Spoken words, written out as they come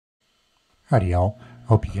Howdy, y'all.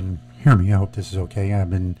 Hope you can hear me. I hope this is okay. I've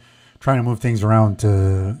been trying to move things around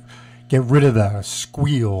to get rid of the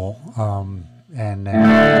squeal and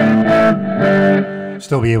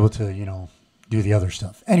still be able to, do the other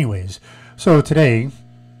stuff. Anyways, so today,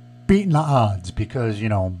 beating the odds because,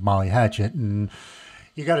 Molly Hatchet, and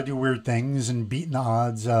you got to do weird things and beating the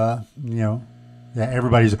odds,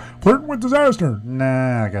 everybody's flirting with disaster.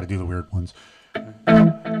 Nah, I got to do the weird ones.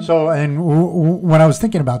 So, and when I was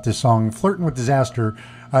thinking about this song, Flirting with Disaster,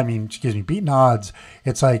 Beating Odds,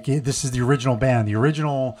 it's like, this is the original band, the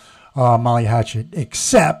original Molly Hatchet,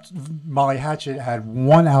 except Molly Hatchet had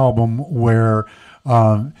one album where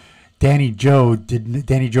Danny Joe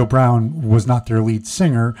Brown was not their lead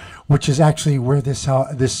singer, which is actually where this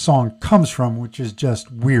song comes from, which is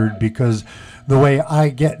just weird because the way I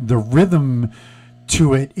get the rhythm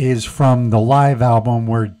to it is from the live album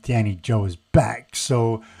where Danny Joe is back.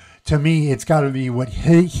 So to me, it's got to be what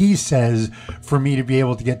he says for me to be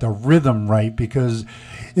able to get the rhythm right, because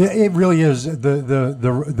it really is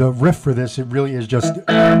the riff for this. It really is just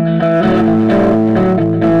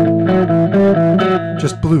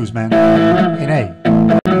blues, man, in A,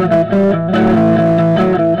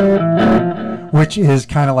 which is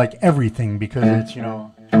kind of like everything because it's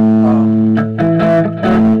because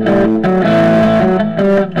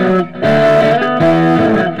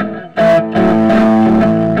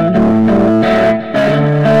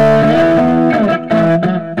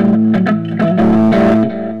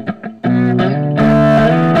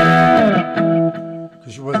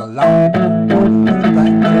she was a long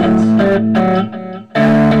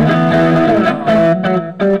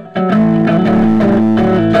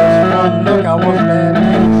look, I was bad.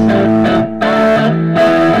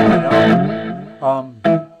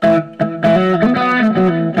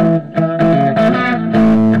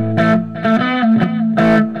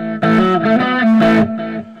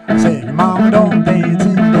 Say your mama don't dance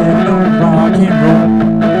in there, don't rock and roll.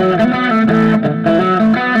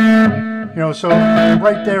 So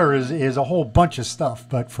right there is a whole bunch of stuff,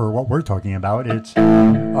 but for what we're talking about, it's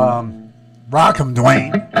rock 'em,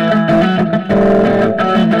 Dwayne.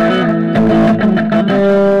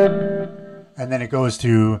 And then it goes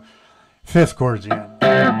to fifth chords again.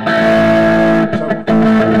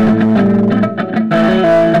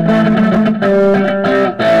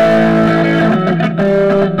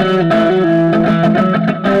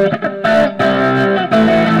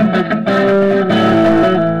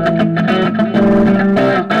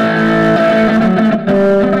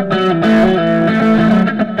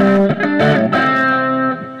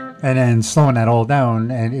 And then slowing that all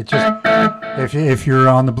down, and it just, if you're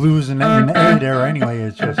on the blues in the A there anyway,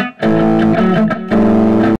 it's just, and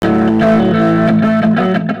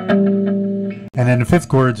then the fifth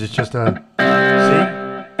chords, it's just a C,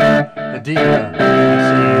 a D, C,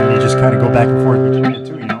 and you just kind of go back and forth between the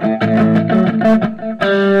two,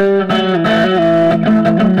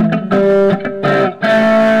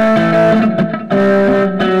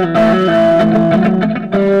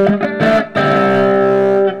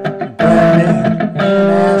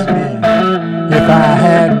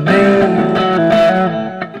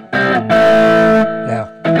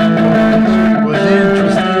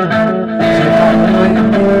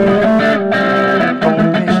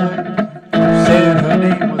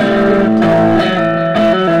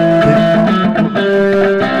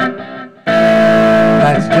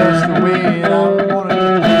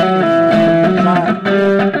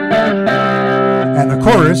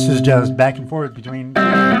 chorus is just back and forth between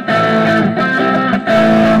and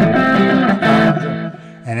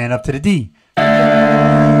then up to the D. And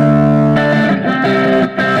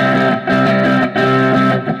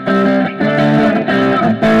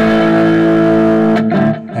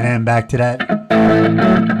then back to that.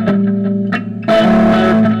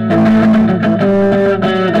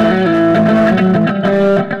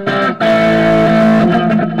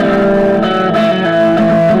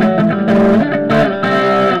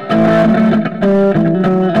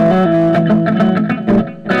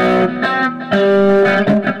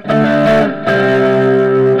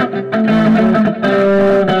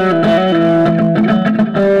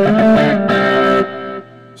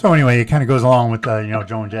 So anyway, it kind of goes along with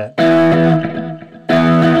Joan Jett.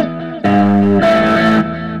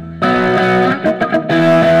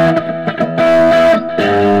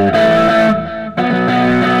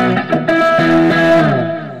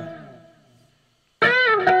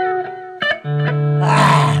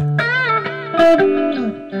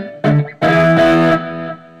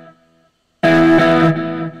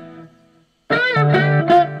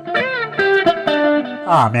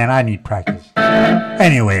 Ah, man, I need practice.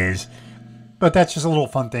 Anyways, But that's just a little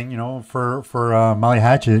fun thing, for Molly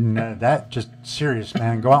Hatchet, and that just serious,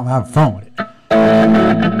 man. Go out and have fun with it.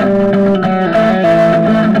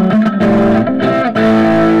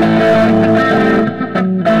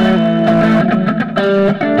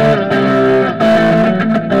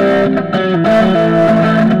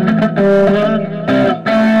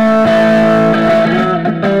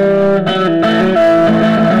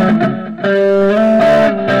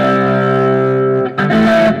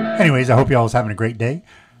 Anyways, I hope you all was having a great day.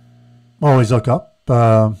 Always look up.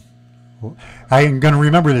 I am going to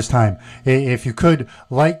remember this time. If you could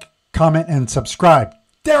like, comment, and subscribe.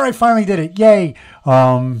 There, I finally did it. Yay.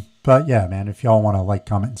 But yeah, man, if y'all want to like,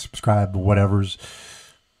 comment, and subscribe, whatever's,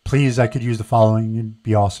 please, I could use the following. It'd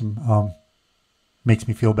be awesome. Makes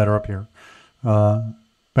me feel better up here. But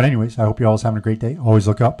anyways, I hope you all was having a great day. Always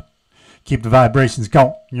look up. Keep the vibrations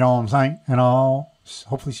going. You know what I'm saying? And I'll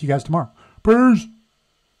hopefully see you guys tomorrow. Peace.